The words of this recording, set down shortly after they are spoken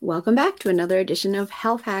Welcome back to another edition of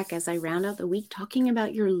Health Hack as I round out the week talking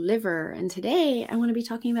about your liver. And today I want to be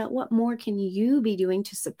talking about what more can you be doing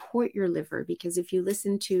to support your liver? Because if you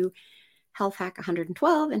listen to Health Hack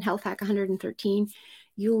 112 and Health Hack 113,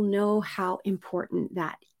 you'll know how important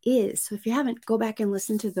that is. So if you haven't, go back and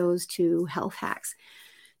listen to those two health hacks.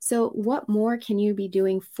 So what more can you be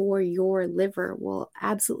doing for your liver? Well,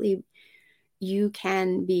 absolutely, you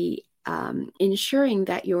can be ensuring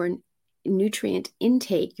that your nutrient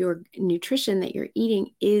intake, your nutrition that you're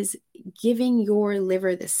eating is giving your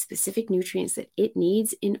liver the specific nutrients that it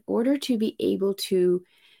needs in order to be able to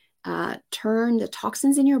turn the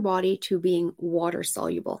toxins in your body to being water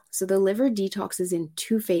soluble. So the liver detoxes in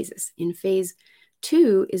two phases. In phase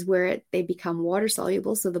 2 is where they become water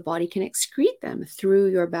soluble, so the body can excrete them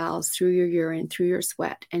through your bowels, through your urine, through your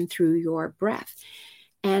sweat, and through your breath.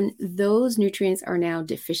 And those nutrients are now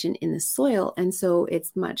deficient in the soil. And so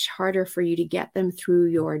it's much harder for you to get them through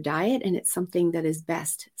your diet. And it's something that is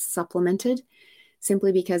best supplemented,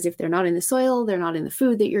 simply because if they're not in the soil, they're not in the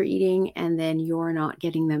food that you're eating, and then you're not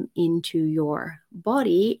getting them into your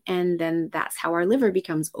body. And then that's how our liver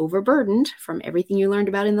becomes overburdened from everything you learned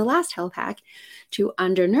about in the last health hack to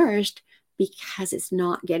undernourished, because it's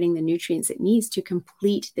not getting the nutrients it needs to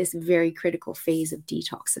complete this very critical phase of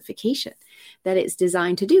detoxification that it's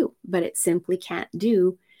designed to do, but it simply can't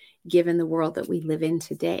do given the world that we live in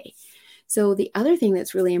today. So the other thing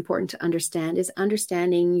that's really important to understand is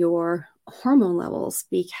understanding your hormone levels,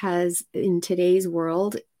 because in today's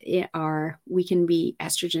world, we can be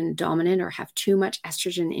estrogen dominant or have too much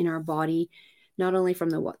estrogen in our body, not only from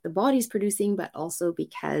what the body's producing, but also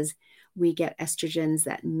because we get estrogens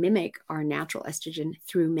that mimic our natural estrogen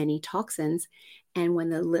through many toxins. And when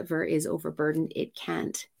the liver is overburdened, it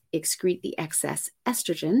can't excrete the excess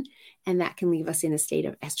estrogen, and that can leave us in a state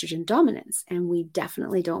of estrogen dominance. And we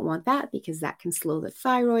definitely don't want that, because that can slow the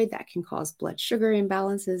thyroid, that can cause blood sugar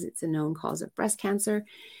imbalances. It's a known cause of breast cancer.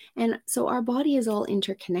 And so our body is all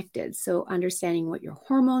interconnected. So understanding what your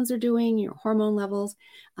hormones are doing, your hormone levels,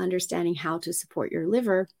 understanding how to support your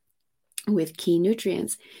liver with key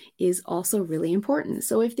nutrients is also really important.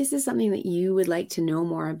 So if this is something that you would like to know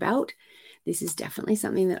more about, this is definitely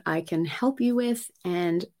something that I can help you with.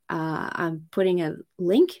 And I'm putting a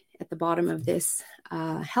link at the bottom of this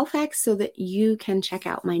health hack so that you can check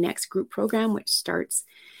out my next group program, which starts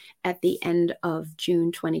at the end of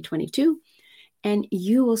June 2022. And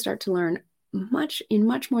you will start to learn in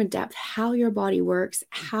much more depth how your body works,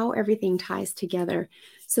 how everything ties together,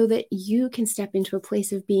 so that you can step into a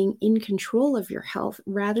place of being in control of your health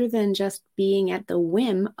rather than just being at the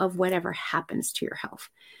whim of whatever happens to your health.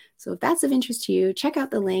 So if that's of interest to you, check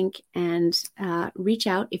out the link and reach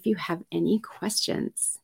out if you have any questions.